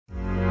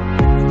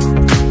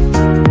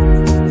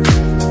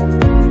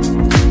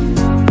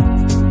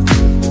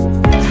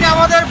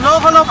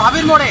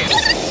ভাবির মোড়ে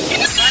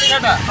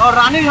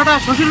রানীর ঘাটা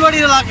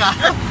শ্বশুরবাড়ির এলাকা।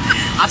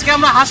 আজকে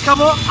আমরা হাঁস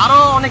খাবো, আরো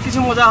অনেক কিছু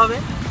মজা হবে।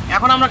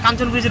 এখন আমরা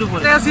কাঞ্চন ব্রিজের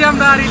উপরে আছি।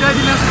 আমরা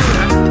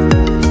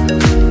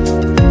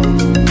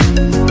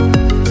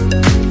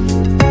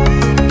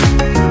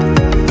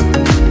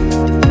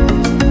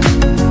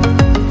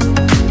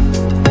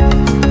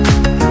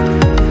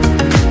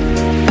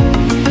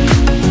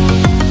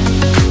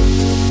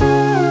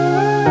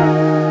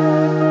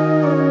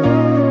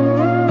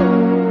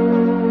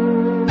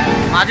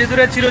মাঝে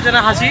দূরে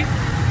চিরচেনা হাসি।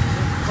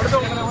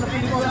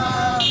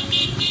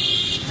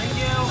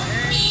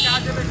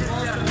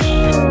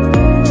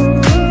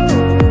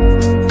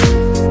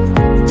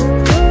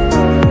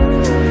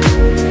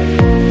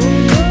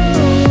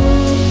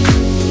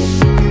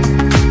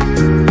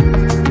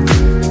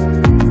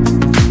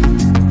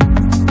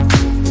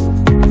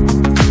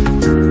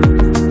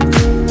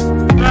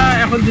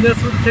 এখন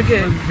দিনাজপুর থেকে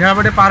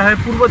ঘেরাবাটে পার হয়ে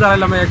পূর্ব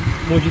দাঁড়ালাম এক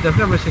মসজিদ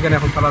আছে, আমরা সেখানে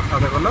এখন সালাত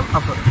আদায় করলাম।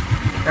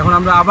 এখন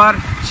আমরা আবার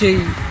সেই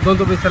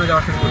গন্তব্যস্থানে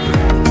যাওয়া শুরু করছি।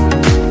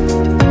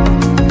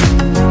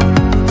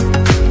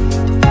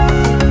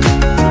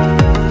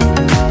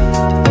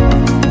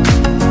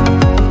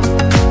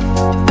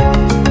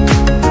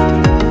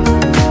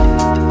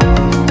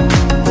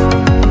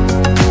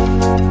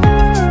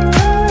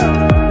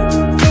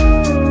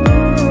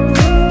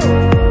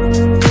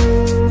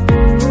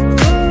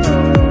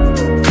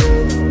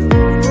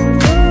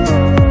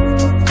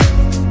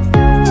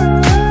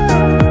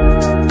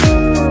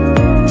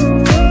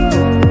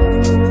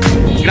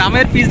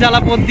 গ্রামের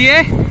পিচঢালা পথ দিয়ে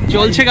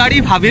চলছে গাড়ি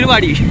ভাবির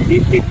বাড়ি।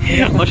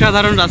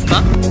 অসাধারণ রাস্তা।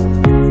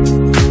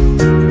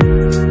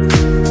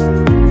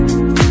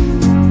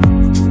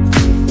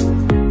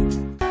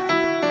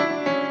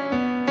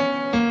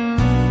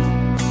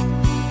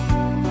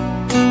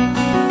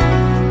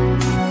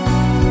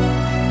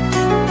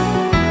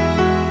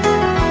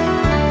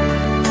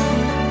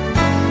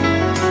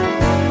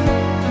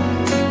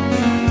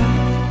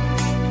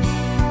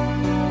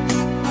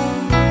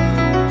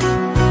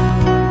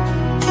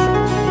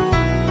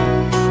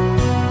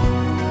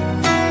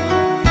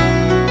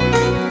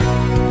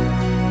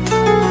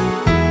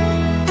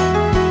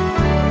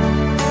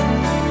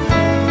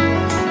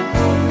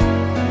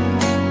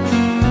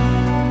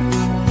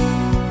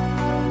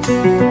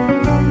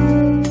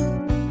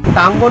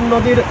 টাঙ্গন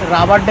নদীর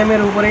রাবার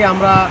ড্যামের উপরেই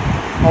আমরা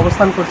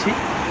অবস্থান করছি।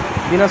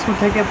 দিনাজপুর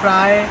থেকে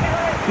প্রায়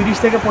 30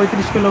 থেকে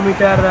 35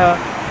 কিলোমিটার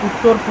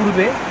উত্তর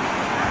পূর্বে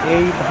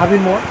এই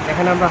ভাবির মোড়।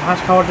 এখানে আমরা হাঁস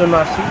খাওয়ার জন্য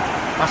আসছি।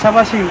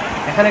 পাশাপাশি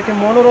এখানে একটি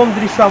মনোরম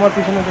দৃশ্য আমার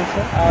পিছনে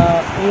দেখছে।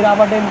 এই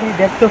রাবার ড্যামটি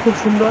দেখতেও খুব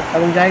সুন্দর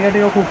এবং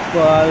জায়গাটিও খুব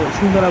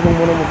সুন্দর এবং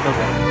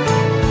মনোমুগ্ধকর।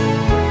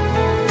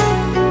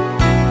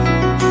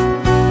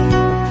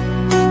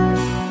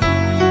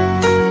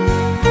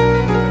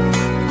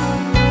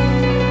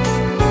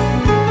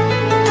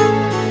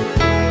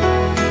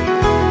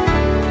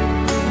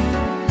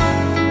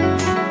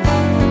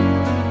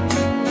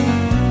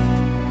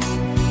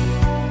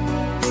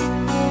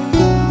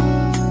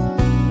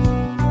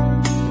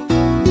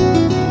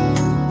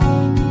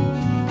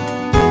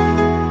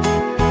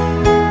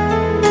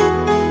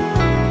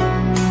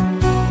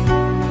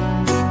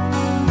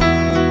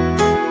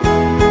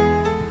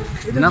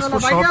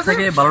 দিনাজপুর শহর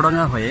থেকে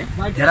বারোডাঙ্গা হয়ে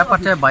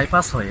ঘেরাপাটে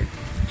বাইপাস হয়ে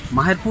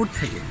মাহেরপুর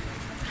থেকে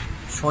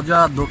সোজা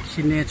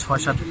দক্ষিণে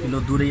 6-7 কিলো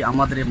দূরেই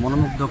আমাদের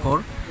মনোমুগ্ধকর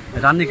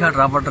রানীর ঘাট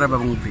রাবার ড্রাইভ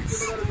এবং ব্রিজ,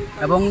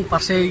 এবং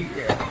পাশেই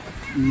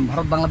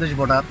ভারত বাংলাদেশ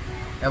বর্ডার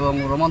এবং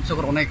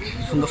রোমাঞ্চকর অনেক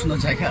সুন্দর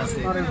সুন্দর জায়গা আছে।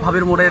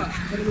 ভাবির মোড়ের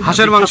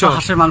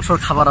হাঁসের মাংসর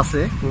খাবার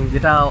আছে,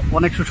 যেটা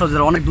অনেক সুস্বাদু,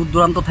 অনেক দূর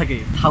দূরান্ত থেকে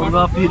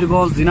ঠাকুরগাঁও,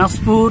 পীরগঞ্জ,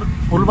 দিনাজপুর,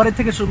 ফুলবাড়ি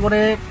থেকে শুরু করে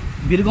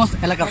বীরগঞ্জ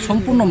এলাকার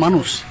সম্পূর্ণ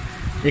মানুষ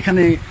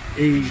এখানে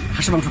এই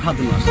হাঁসের মাংস খাওয়ার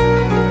জন্য আসে।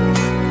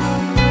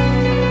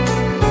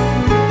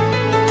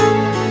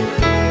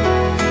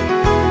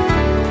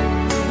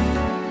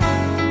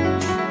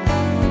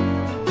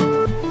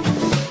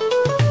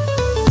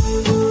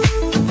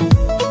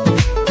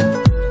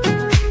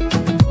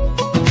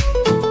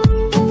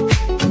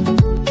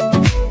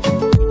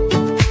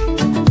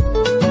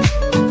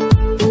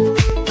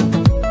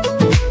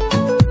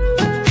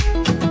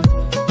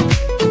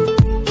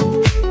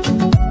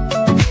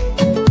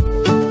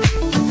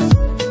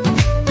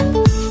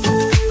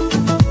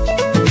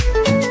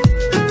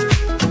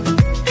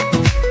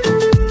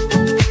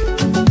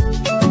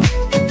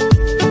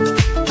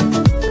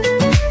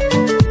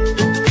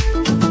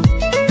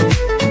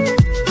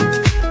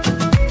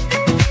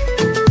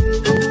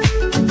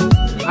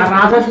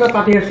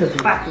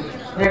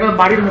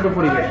 বাড়ির মতো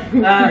পরিবেশ।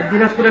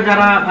 দিনাজপুরে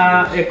যারা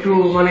একটু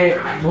মানে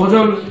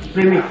ভোজন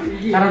প্রেমিক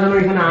তারা যেন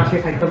এখানে আসে,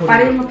 খাইতে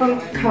বাড়ির মতন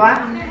খাওয়া,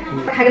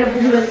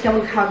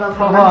 কেমন খাওয়া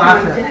দাওয়া।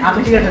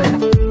 আচ্ছা ঠিক আছে।